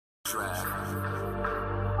You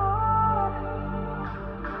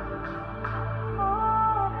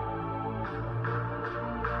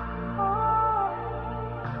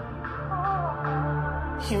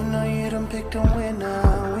know you done picked a winner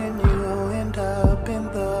when you end up in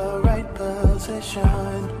the right position.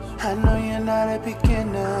 I know you're not a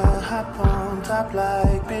beginner. Hop on top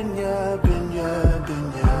like Binya.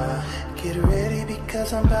 Get ready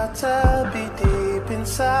because I'm about to be deep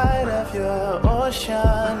inside of your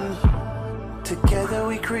ocean. Together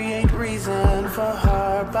we create reason for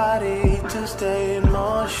our body to stay in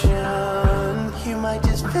motion. You might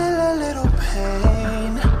just feel a little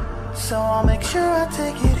pain, so I'll make sure I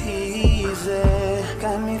take it easy.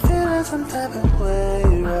 Got me feeling some type of way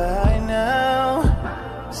right now.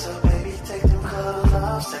 So baby, take them clothes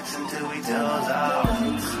off, sex until we doze off,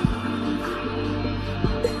 and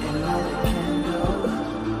let it can go.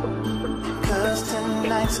 'Cause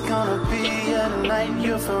tonight's gonna be a night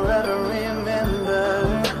you'll forever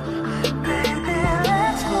remember. Baby,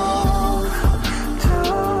 let's move to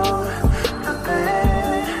the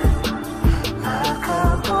bed. A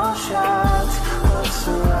couple shots of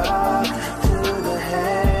Ciroc to the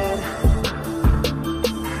head.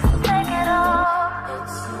 Take it off.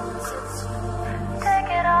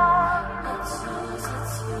 Take it off.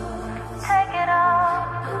 Take it off.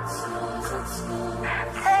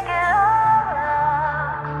 Take it off.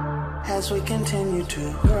 As we continue to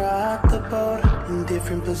rock the boat in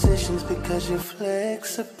different positions because you're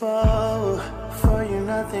flexible. For you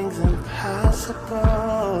nothing's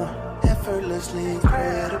impossible. Effortlessly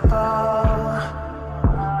incredible.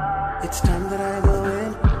 It's time that I go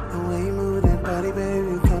in. The way you move that body, baby,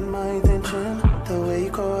 you got my attention. The way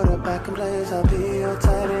you quarterback and plays, I'll be your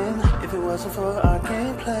tight end. If it wasn't for our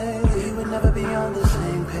gameplay, we would never be on the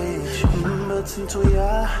same page. But since we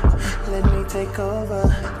are, let me take over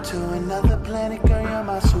to another planet, girl, you're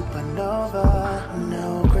my supernova.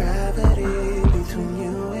 No gravity between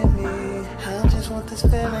you and me. I just want this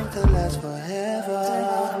feeling to last forever.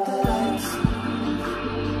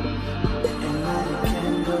 And let it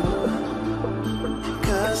can go.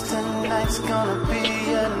 'Cause tonight's gonna be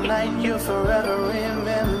a night you'll forever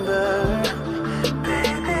remember.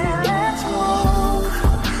 Baby, let's move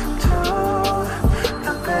to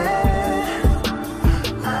the bed.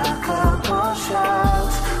 A couple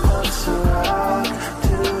shots of Ciroc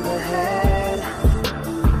to the head.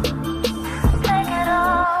 Take it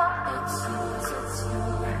off.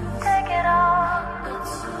 Take it off.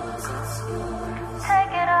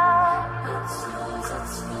 Take it off.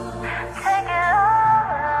 Take it off.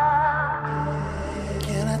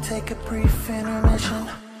 Can I take a brief intermission?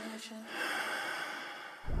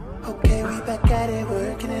 Okay, we back at it,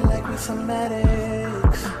 working it like we some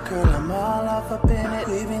addicts. Girl, I'm all off up in it.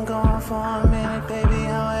 We've been going for a minute, baby,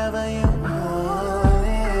 however you